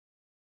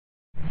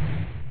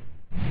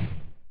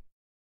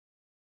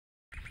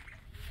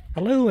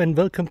Hello and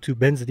welcome to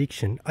Ben's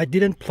Addiction. I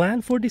didn't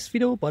plan for this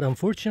video, but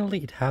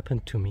unfortunately it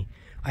happened to me.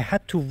 I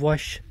had to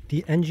wash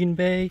the engine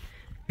bay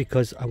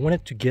because I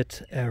wanted to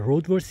get a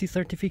roadworthy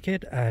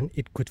certificate and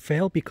it could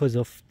fail because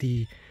of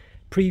the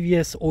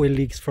previous oil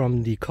leaks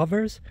from the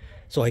covers.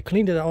 So I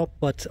cleaned it up,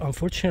 but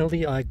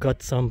unfortunately I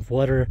got some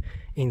water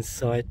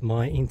inside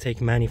my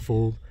intake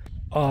manifold.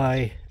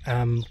 I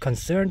am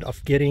concerned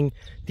of getting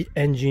the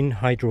engine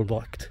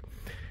hydro-locked.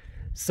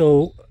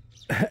 So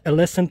a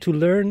lesson to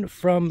learn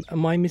from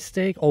my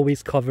mistake: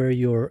 always cover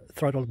your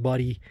throttle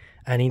body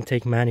and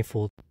intake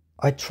manifold.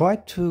 I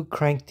tried to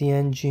crank the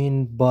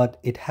engine, but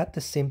it had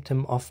the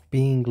symptom of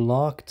being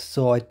locked,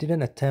 so I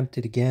didn't attempt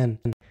it again.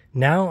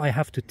 Now I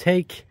have to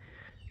take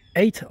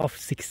 8 of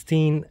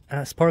 16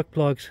 spark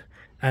plugs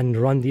and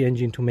run the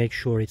engine to make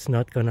sure it's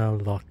not gonna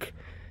lock.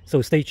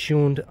 So stay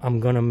tuned, I'm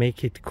gonna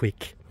make it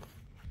quick.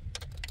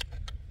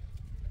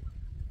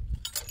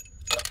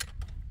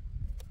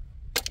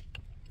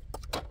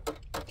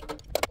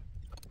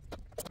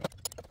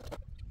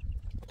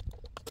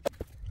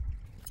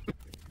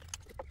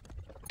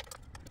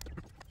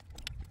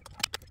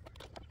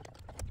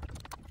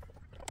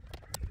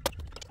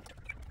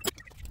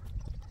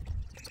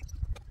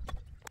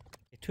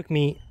 It took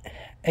me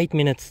 8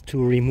 minutes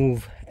to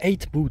remove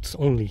 8 boots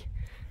only.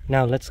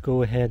 Now let's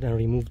go ahead and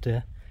remove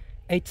the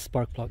 8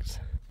 spark plugs.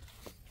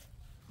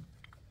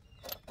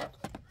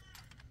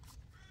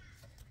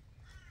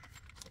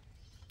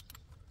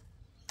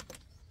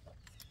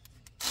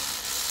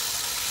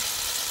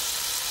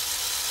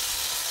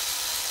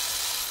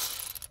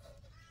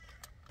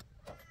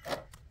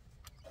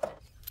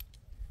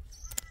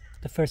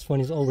 The first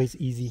one is always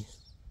easy.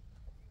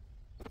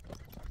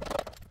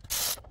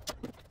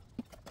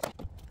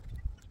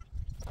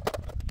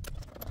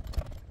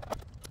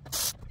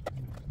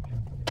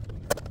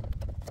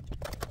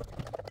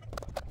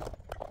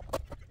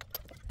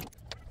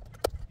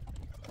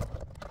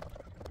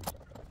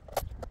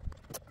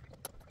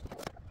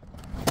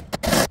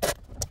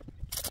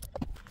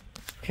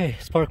 Okay,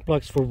 spark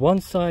plugs for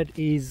one side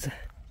is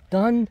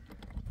done,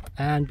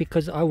 and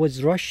because I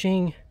was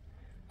rushing,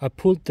 I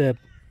pulled the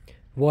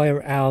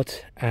wire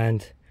out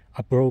and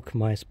I broke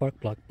my spark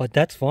plug, but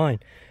that's fine.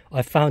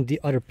 I found the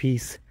other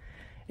piece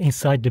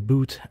inside the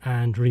boot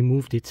and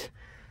removed it.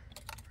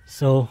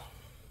 So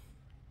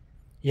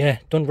yeah,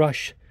 don't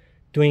rush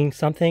doing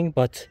something,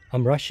 but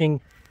I'm rushing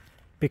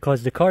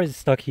because the car is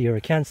stuck here. I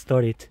can't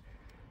start it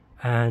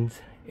and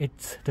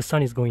the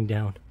sun is going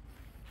down.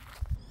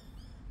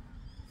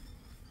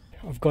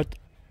 I've got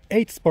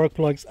 8 spark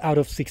plugs out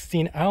of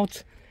 16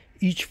 out,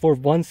 each for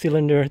 1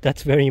 cylinder.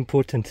 That's very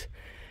important.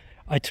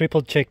 I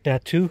triple checked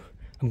that too.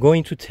 I'm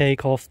going to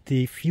take off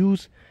the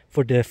fuse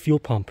for the fuel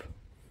pump.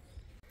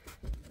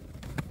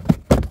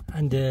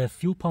 And the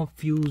fuel pump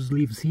fuse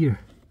lives here.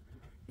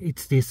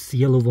 It's this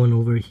yellow one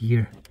over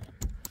here.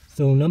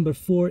 So number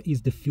 4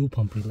 is the fuel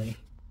pump relay.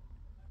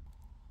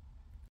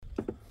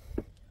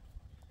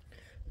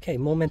 Okay,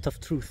 moment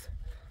of truth.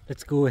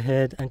 Let's go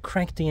ahead and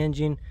crank the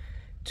engine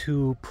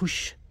to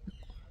push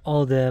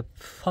all the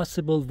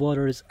possible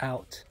waters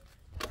out.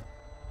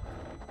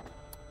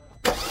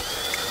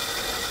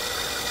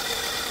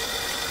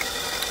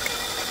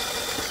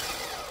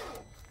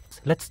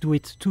 Let's do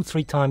it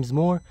 2-3 times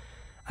more,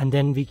 and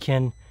then we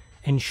can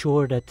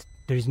ensure that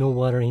there is no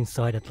water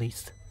inside at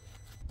least.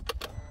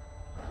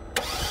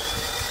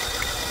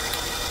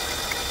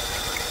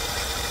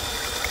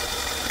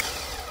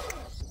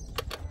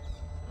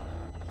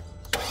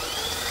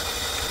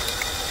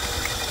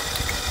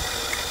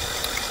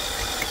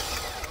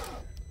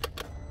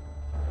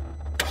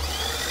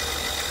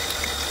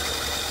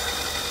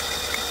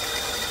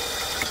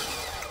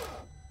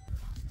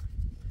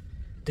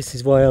 This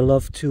is why I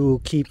love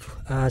to keep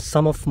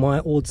some of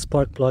my old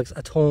spark plugs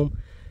at home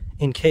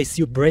in case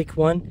you break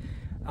one.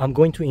 I'm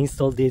going to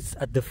install this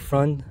at the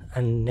front,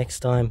 and next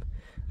time,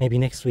 maybe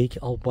next week,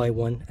 I'll buy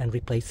one and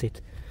replace it.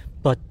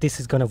 But this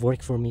is gonna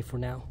work for me for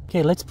now.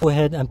 Okay, let's go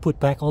ahead and put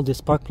back all the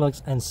spark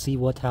plugs and see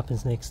what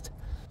happens next.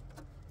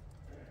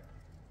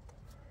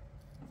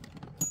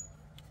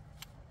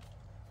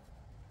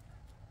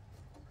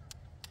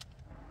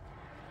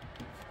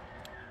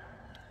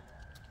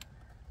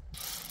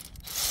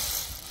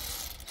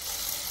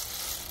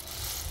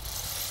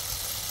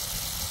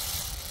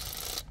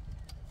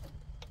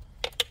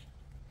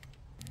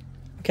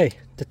 Okay,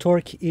 the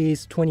torque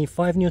is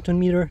 25 Newton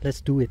meter.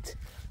 Let's do it.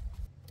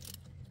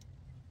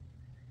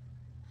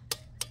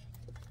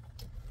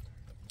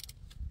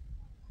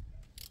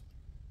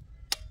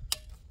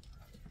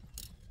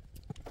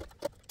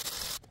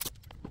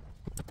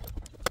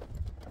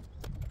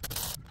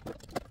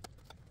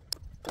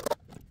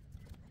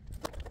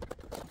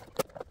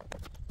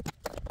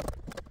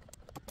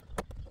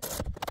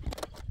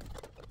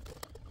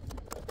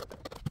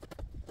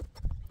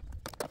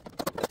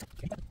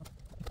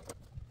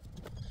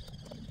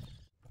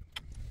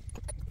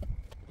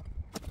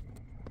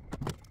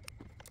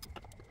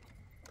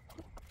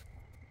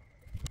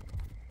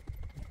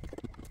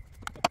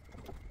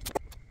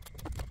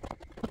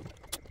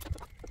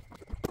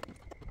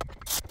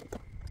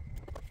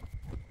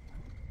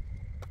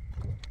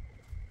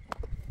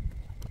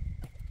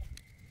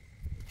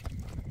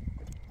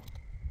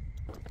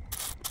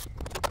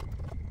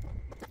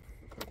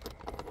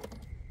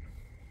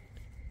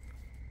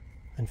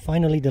 And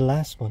finally the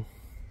last one.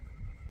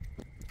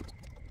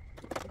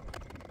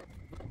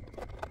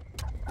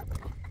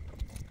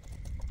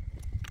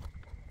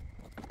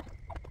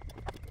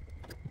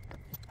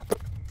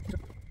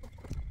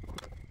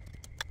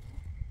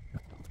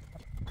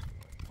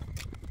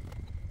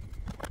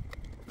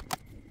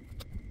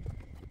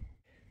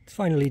 It's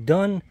finally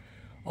done.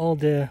 All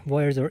the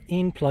wires are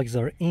in, plugs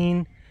are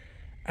in,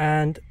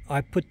 and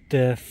I put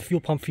the fuel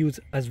pump fuse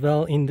as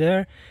well in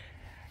there.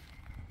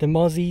 The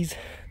mozzies,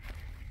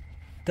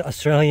 the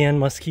Australian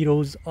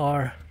mosquitoes,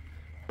 are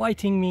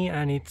biting me,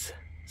 and it's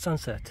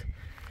sunset.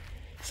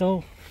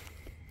 So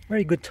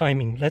very good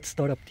timing. Let's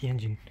start up the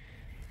engine.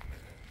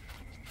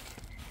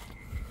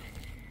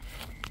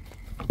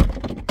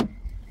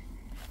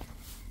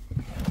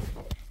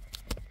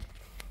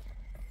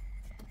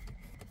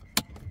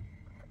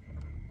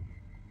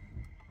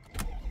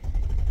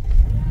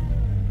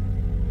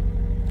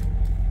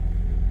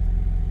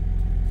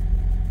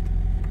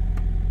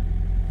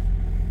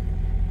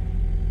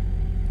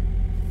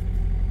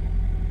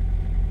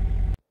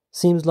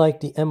 Seems like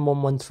the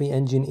M113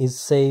 engine is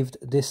saved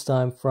this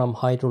time from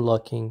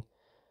hydrolocking.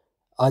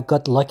 I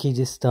got lucky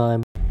this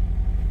time.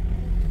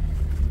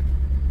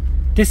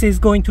 This is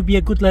going to be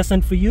a good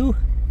lesson for you.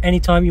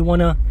 Anytime you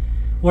wanna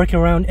work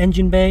around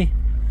engine bay,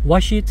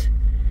 wash it.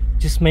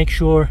 Just make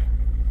sure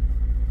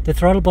the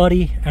throttle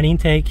body and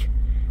intake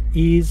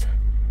is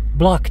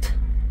blocked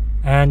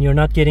and you're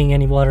not getting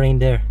any water in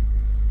there.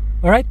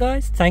 Alright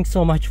guys, thanks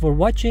so much for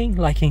watching,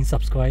 liking,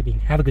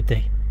 subscribing. Have a good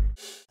day.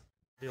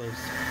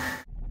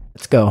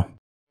 Let's go.